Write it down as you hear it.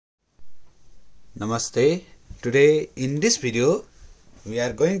Namaste. Today in this video we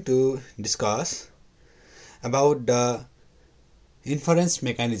are going to discuss about the inference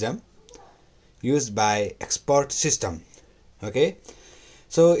mechanism used by expert system. Okay,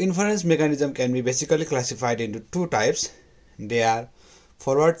 so inference mechanism can be basically classified into two types. They are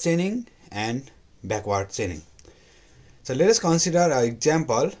forward chaining and backward chaining. So let us consider an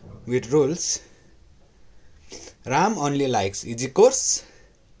example with rules. RAM only likes easy course,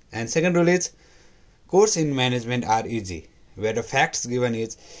 and second rule is course in management are easy, where the facts given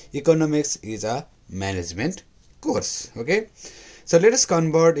is economics is a management course. Okay, so let us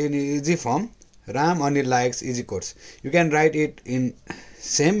convert in easy form. RAM only likes easy course. You can write it in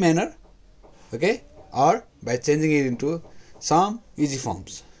same manner, okay, or by changing it into some easy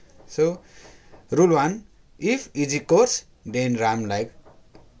forms. So rule 1, if easy course then RAM like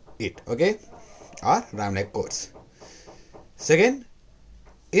it, okay, or RAM like course. Second,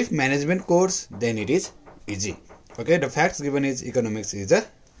 if management course, then it is easy. Okay, the facts given is economics is a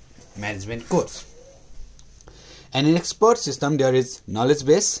management course. And in expert system there is knowledge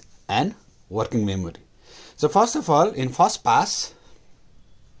base and working memory. So first of all, in first pass,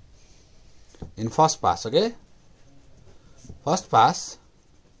 okay, first pass,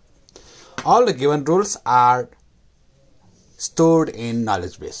 all the given rules are stored in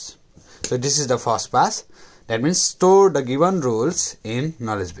knowledge base. So this is the first pass. That means store the given rules in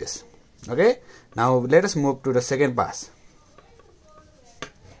knowledge base. Okay, now let us move to the second pass.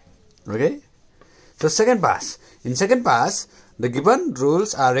 Okay, so second pass. In second pass, the given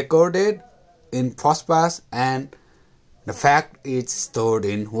rules are recorded in first pass and the fact is stored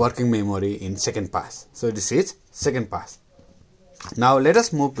in working memory in second pass. So this is second pass. Now let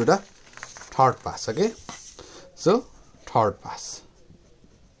us move to the third pass. Okay, so third pass.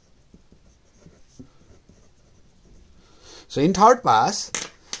 So in third pass,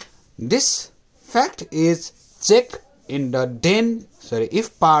 this fact is checked in the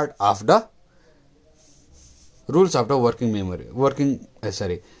if part of the rules of the working memory,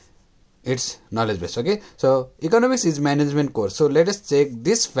 it's knowledge base. Okay, so economics is management course. So let us check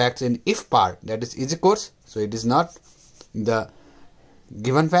this facts in if part, that is easy course. So it is not the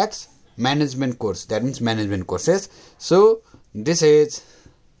given facts. Management course, that means management courses. So this is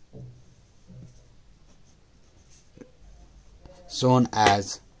shown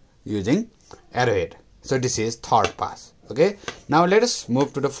as using arrowhead. So this is third pass. Okay, now let us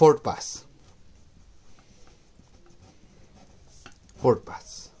move to the fourth pass. Fourth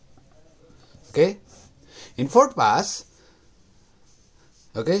pass. Okay, in fourth pass,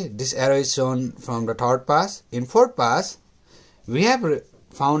 okay, this arrow is shown from the third pass. In fourth pass, we have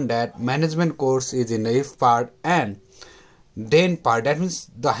found that management course is in the if part and then part. That means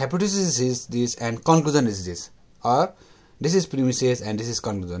the hypothesis is this and conclusion is this, or this is premises and this is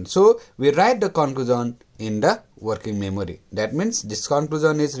conclusion. So we write the conclusion in the working memory. That means this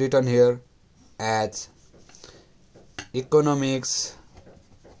conclusion is written here as economics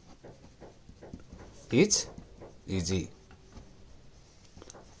is easy.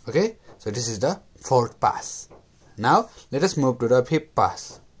 Okay, so this is the fourth pass. Now let us move to the fifth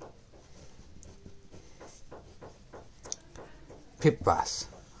pass. Fifth pass.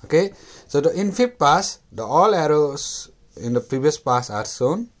 Okay, so in fifth pass, the all arrows in the previous pass are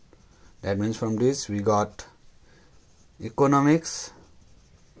shown. That means from this we got economics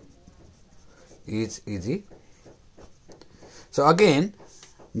is easy. So again,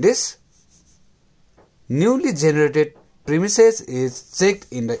 this newly generated premises is checked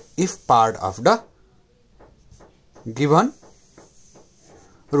in the if part of the given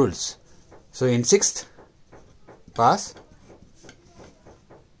rules. So in sixth pass,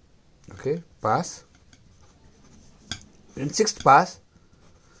 okay, pass. In sixth pass,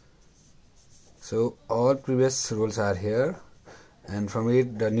 so all previous rules are here, and from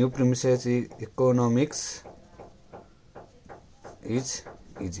it the new premises is economics is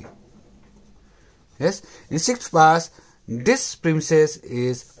easy. Yes, in sixth pass, this premises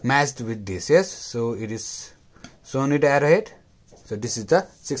is matched with this. Yes, so it is shown with arrowhead. So this is the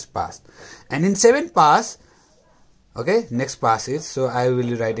sixth pass. And in seventh pass, okay, next pass is, so I will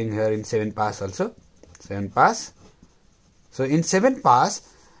be writing here in seventh pass also. Seventh pass. So in seventh pass,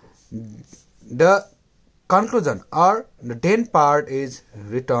 the conclusion or the then part is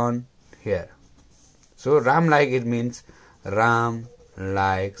written here. So RAM like it means RAM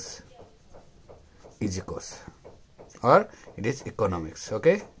likes easy course, or it is economics.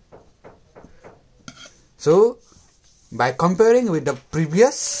 Okay, so by comparing with the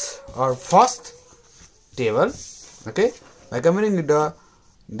previous or first table, okay, by comparing with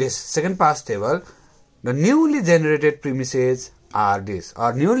this second pass table, the newly generated premises are this,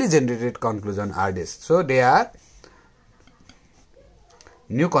 or newly generated conclusion are this. So they are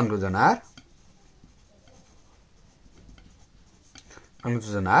new conclusion are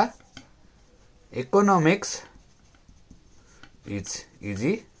economics is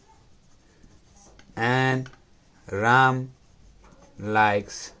easy and Ram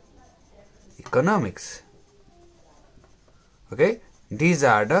likes economics. Okay, these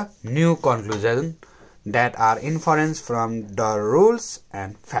are the new conclusions that are inference from the rules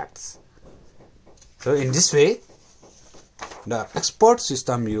and facts. So in this way, the expert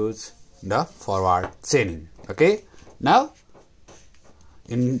system use the forward chaining. Okay, now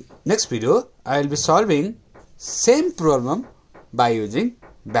in next video I will be solving same problem by using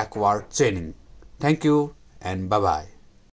backward chaining. Thank you and bye bye.